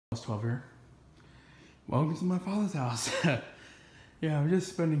12 here. Welcome to my father's house. Yeah, I'm just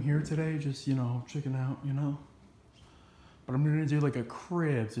spending here today, just, checking out, But I'm gonna do like a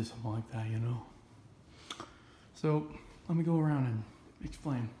cribs or something like that, So, let me go around and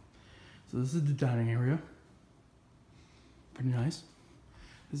explain. So this is the dining area. Pretty nice.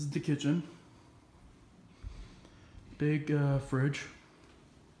 This is the kitchen. Big fridge.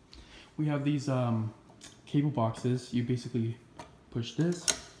 We have these cable boxes. You basically push this,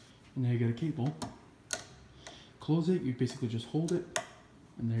 and then you get a cable. Close it, you basically just hold it,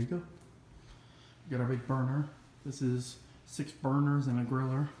 and there you go. You got our big burner. This is 6 burners and a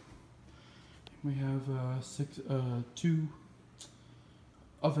griller. We have two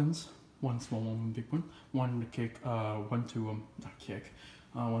ovens, one small one, one big one. One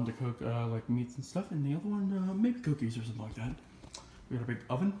to cook like meats and stuff, and the other one maybe cookies or something like that. We got a big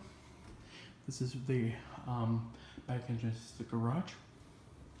oven. This is the back entrance to the garage.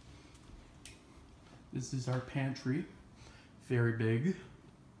 This is our pantry, very big.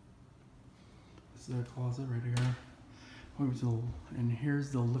 This is our closet right here. And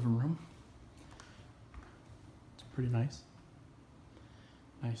here's the living room. It's pretty nice.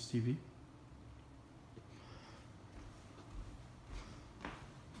 Nice TV.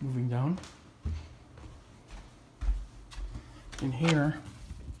 Moving down. In here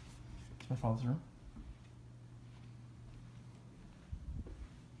is my father's room.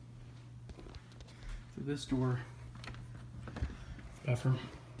 Through this door, bathroom.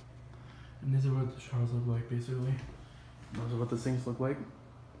 And these are what the showers look like, basically. Those are what the sinks look like.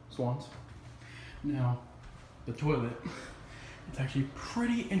 Swans. Now, the toilet, it's actually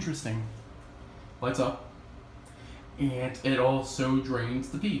pretty interesting. Lights up. And it also drains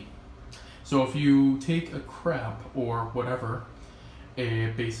the pee. So if you take a crap or whatever,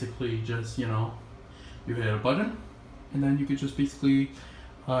 it basically just, you hit a button, and then you could just basically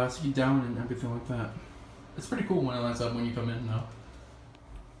sit down and everything like that. It's pretty cool when it lights up when you come in now.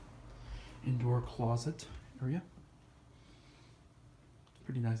 Indoor closet area. It's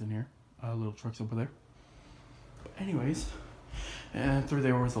pretty nice in here. Little trucks over there. But anyways, and through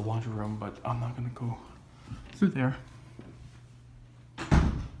there was the laundry room, but I'm not gonna go through there.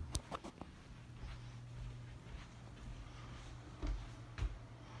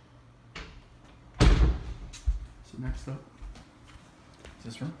 So next up,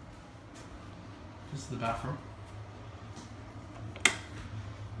 this room. This is the bathroom.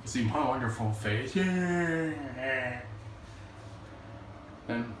 See my wonderful face. Yeah.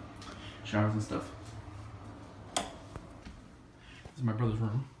 And showers and stuff. This is my brother's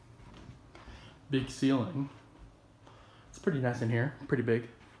room. Big ceiling. It's pretty nice in here. Pretty big.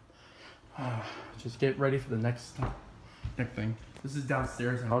 Just get ready for the next thing. This is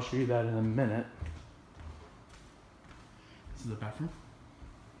downstairs, and I'll show you that in a minute. This is the bathroom.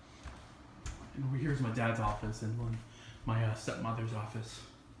 And over here is my dad's office and my stepmother's office.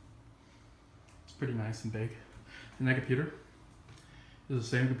 It's pretty nice and big. And that computer is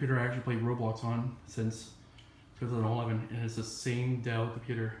the same computer I actually played Roblox on since 2011, and it's the same Dell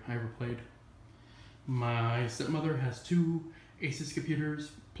computer I ever played. My stepmother has 2 Asus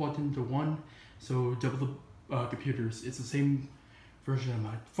computers plugged into one, so double the computers. It's the same version of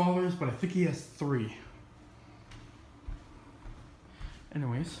my father's, but I think he has 3.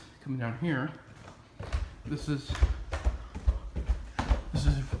 Anyways, coming down here, this is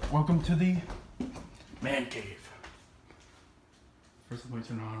welcome to the man cave. First, I'm going to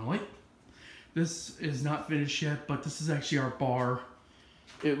turn on a light. This is not finished yet, but this is actually our bar.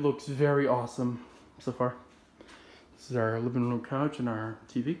 It looks very awesome so far. This is our living room couch and our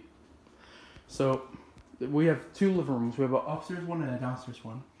TV. So we have 2 living rooms. We have an upstairs one and a downstairs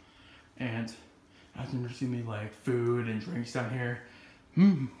one. And as you can see me like food and drinks down here.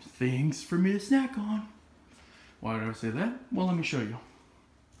 Things for me to snack on. Why did I say that? Well, let me show you.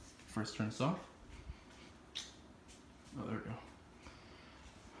 First, turn this off. Oh, there we go.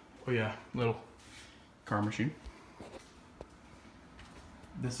 Oh yeah, little car machine.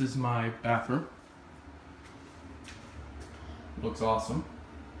 This is my bathroom. Looks awesome.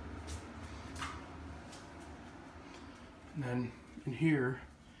 And then in here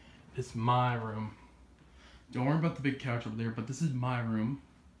is my room. Don't worry about the big couch up there, but this is my room.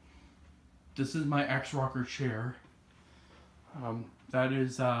 This is my X-Rocker chair. That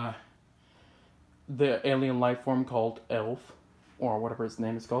is the alien life form called Elf, or whatever its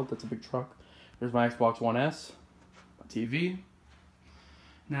name is called. That's a big truck. There's my Xbox One S, a TV.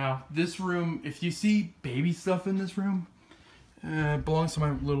 Now, this room, if you see baby stuff in this room, it belongs to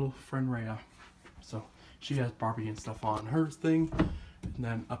my little friend Rhea. So, she has Barbie and stuff on her thing. And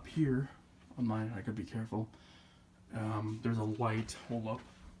then up here, on mine, I gotta be careful. There's a light. Hold up.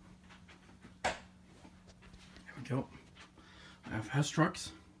 go. I have Hess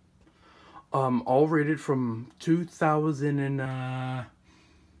trucks. All rated from 2000 and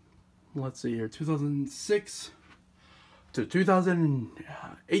let's see here, 2006 to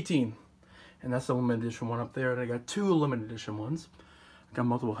 2018, and that's the limited edition one up there. And I got two limited edition ones. I got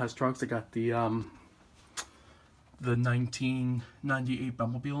multiple Hess trucks. I got the 1998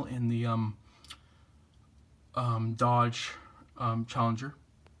 Bumblebee and the Dodge Challenger.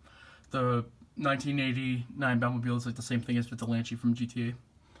 The 1989 Bumblebee is like the same thing as with the Lanchy from GTA.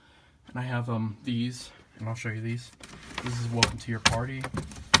 And I have these, and I'll show you these. This is Welcome to Your Party.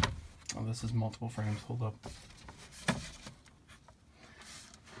 Oh, this is multiple frames. Hold up.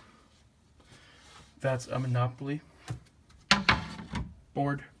 That's a Monopoly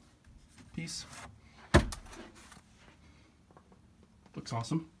board piece. Looks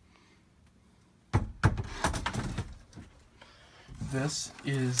awesome. This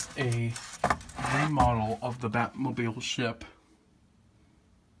is a remodel of the Batmobile ship.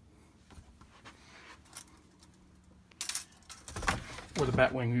 Or the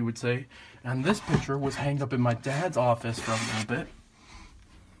Batwing, we would say. And this picture was hanged up in my dad's office for a little bit.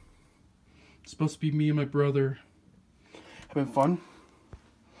 It's supposed to be me and my brother having fun.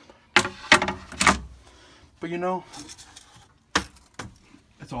 But you know,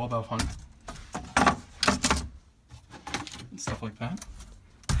 it's all about fun. And stuff like that.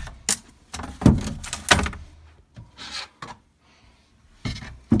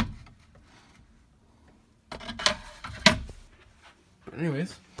 But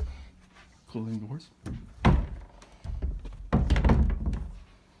anyways, closing doors.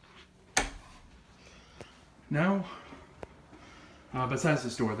 Now, besides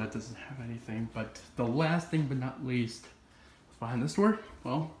this door, that doesn't have anything, but the last thing but not least, behind this door,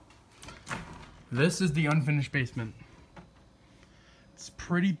 well, this is the unfinished basement. It's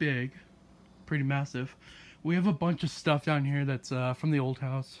pretty big, pretty massive. We have a bunch of stuff down here that's from the old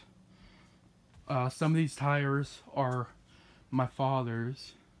house. Some of these tires are my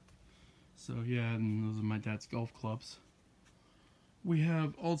father's. So yeah, and those are my dad's golf clubs. We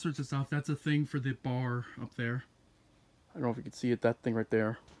have all sorts of stuff. That's a thing for the bar up there. I don't know if you can see it, that thing right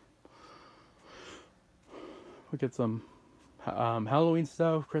there. We get some Halloween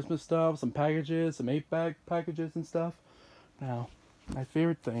stuff, Christmas stuff, some packages, some 8-bag packages and stuff. Now, my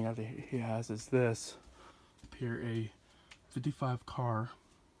favorite thing that he has is this. Up here, a 55 car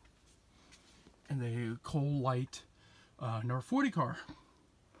and a Coal Light number 40 car.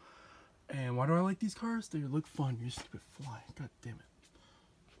 And why do I like these cars? They look fun. You stupid fly. God damn it.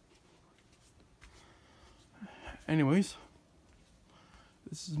 Anyways,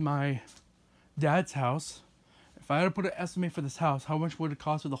 this is my dad's house. If I had to put an estimate for this house, how much would it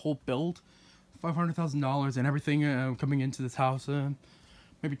cost for the whole build? $500,000 and everything coming into this house.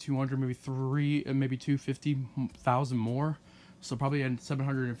 Maybe 200, maybe 3, maybe 250,000 more. So probably a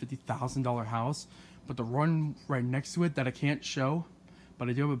 $750,000 house. But the run right next to it that I can't show, but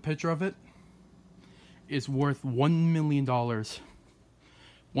I do have a picture of it, is worth $1 million.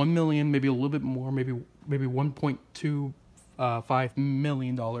 1 million, maybe a little bit more, maybe $1.25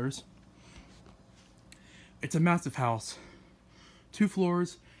 million. It's a massive house, 2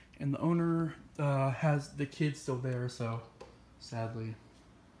 floors, and the owner has the kids still there, so sadly.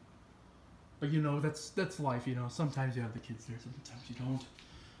 But you know, that's life, you know. Sometimes you have the kids there, sometimes you don't.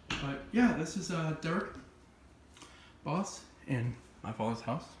 But yeah, this is Derek, boss, in my father's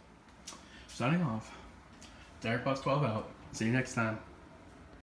house. Signing off. Derek Boss 12 out. See you next time.